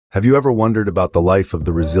Have you ever wondered about the life of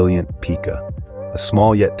the resilient pika, a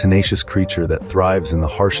small yet tenacious creature that thrives in the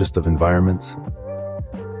harshest of environments?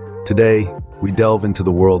 Today, we delve into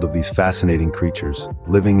the world of these fascinating creatures,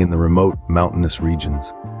 living in the remote, mountainous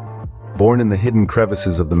regions. Born in the hidden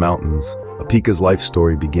crevices of the mountains, a pika's life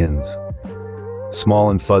story begins. Small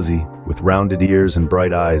and fuzzy, with rounded ears and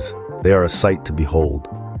bright eyes, they are a sight to behold.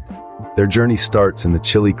 Their journey starts in the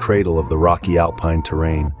chilly cradle of the rocky alpine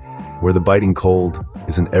terrain, where the biting cold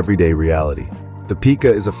is an everyday reality. The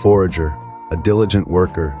pika is a forager, a diligent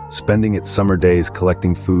worker, spending its summer days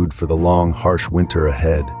collecting food for the long, harsh winter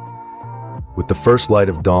ahead. With the first light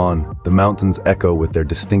of dawn, the mountains echo with their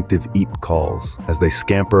distinctive eep calls as they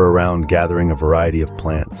scamper around gathering a variety of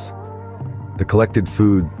plants. The collected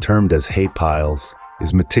food, termed as hay piles,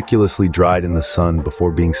 is meticulously dried in the sun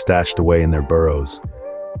before being stashed away in their burrows.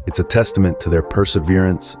 It's a testament to their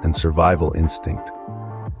perseverance and survival instinct.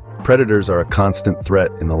 Predators are a constant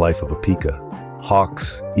threat in the life of a pika.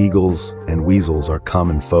 Hawks, eagles, and weasels are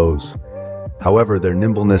common foes. However, their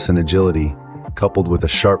nimbleness and agility, coupled with a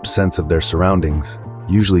sharp sense of their surroundings,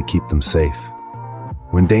 usually keep them safe.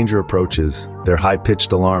 When danger approaches, their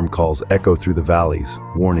high-pitched alarm calls echo through the valleys,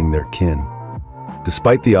 warning their kin.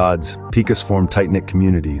 Despite the odds, pikas form tight-knit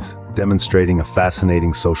communities, demonstrating a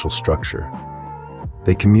fascinating social structure.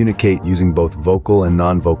 They communicate using both vocal and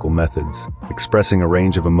non-vocal methods, expressing a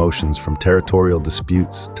range of emotions from territorial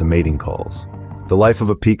disputes to mating calls. The life of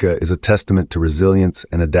a pika is a testament to resilience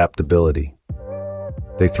and adaptability.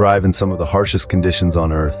 They thrive in some of the harshest conditions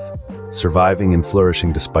on Earth, surviving and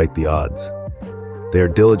flourishing despite the odds. They are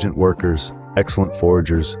diligent workers, excellent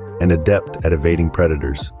foragers, and adept at evading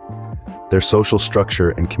predators. Their social structure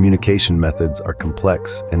and communication methods are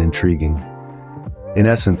complex and intriguing. In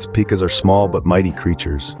essence, pikas are small but mighty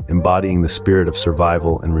creatures, embodying the spirit of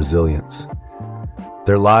survival and resilience.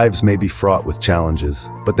 Their lives may be fraught with challenges,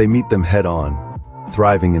 but they meet them head-on,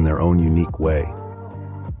 thriving in their own unique way.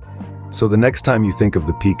 So the next time you think of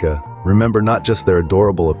the pika, remember not just their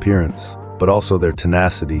adorable appearance, but also their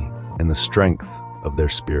tenacity and the strength of their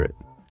spirit.